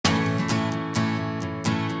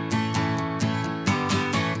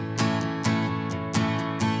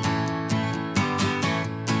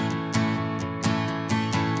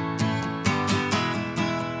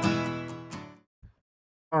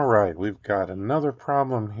All right, we've got another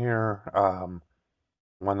problem here,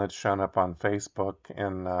 one that's shown up on Facebook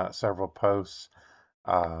in several posts.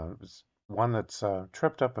 It's one that's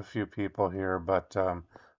tripped up a few people here, but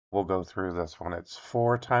we'll go through this one. It's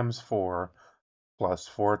 4 times 4 plus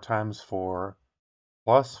 4 times 4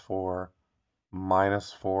 plus 4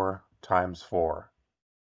 minus 4 times 4.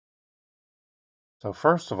 So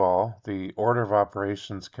first of all, the order of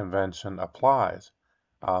operations convention applies.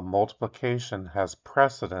 Multiplication has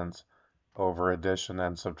precedence over addition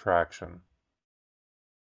and subtraction.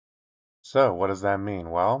 So what does that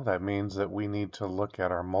mean? Well, that means that we need to look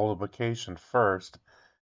at our multiplication first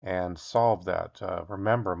and solve that.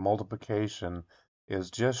 Remember, multiplication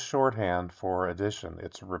is just shorthand for addition.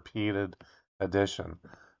 It's repeated addition.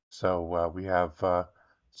 So we have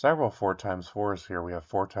several 4 times 4s here. We have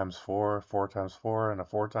 4 times 4, 4 times 4, and a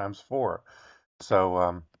 4 times 4.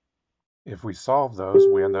 So if we solve those,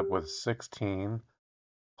 we end up with 16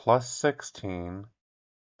 plus 16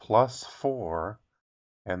 plus 4.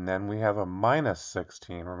 And then we have a minus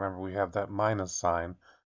 16. Remember, we have that minus sign.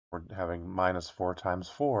 We're having minus 4 times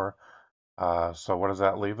 4. So what does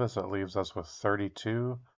that leave us? It leaves us with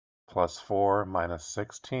 32 plus 4 minus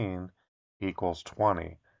 16 equals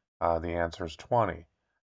 20. The answer is 20.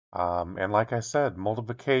 And like I said,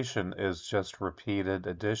 multiplication is just repeated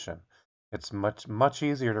addition. It's much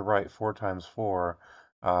easier to write 4 times 4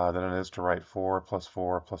 than it is to write 4 plus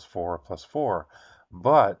 4 plus 4 plus 4.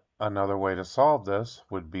 But another way to solve this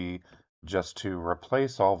would be just to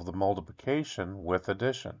replace all of the multiplication with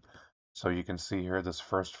addition. So you can see here this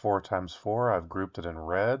first 4 times 4, I've grouped it in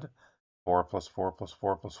red. 4 plus 4 plus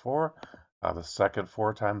 4 plus 4. The second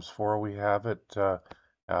 4 times 4, we have it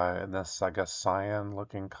in this, I guess, cyan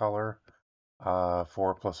looking color.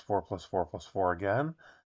 4 plus 4 plus 4 plus 4 again.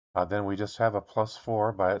 Then we just have a plus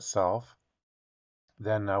 4 by itself.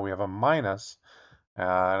 Then we have a minus.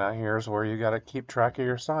 Now here's where you got to keep track of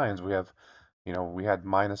your signs. We have, we had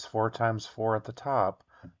minus 4 times 4 at the top.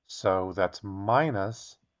 So that's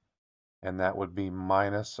minus, and that would be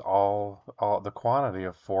minus all the quantity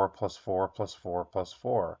of 4 plus 4 plus 4 plus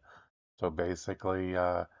 4. So basically,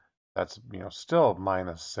 that's still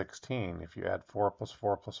minus 16. If you add 4 plus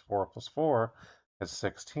 4 plus 4 plus 4, it's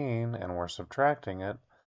 16, and we're subtracting it.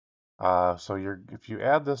 So if you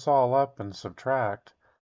add this all up and subtract,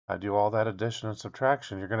 do all that addition and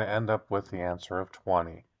subtraction, you're going to end up with the answer of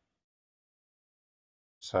 20.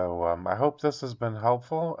 So I hope this has been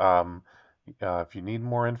helpful. If you need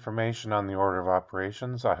more information on the order of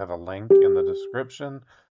operations, I have a link in the description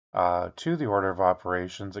to the order of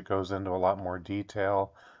operations. It goes into a lot more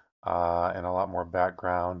detail and a lot more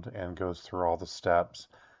background and goes through all the steps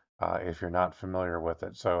if you're not familiar with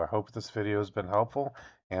it. So I hope this video has been helpful,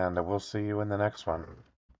 and we'll see you in the next one.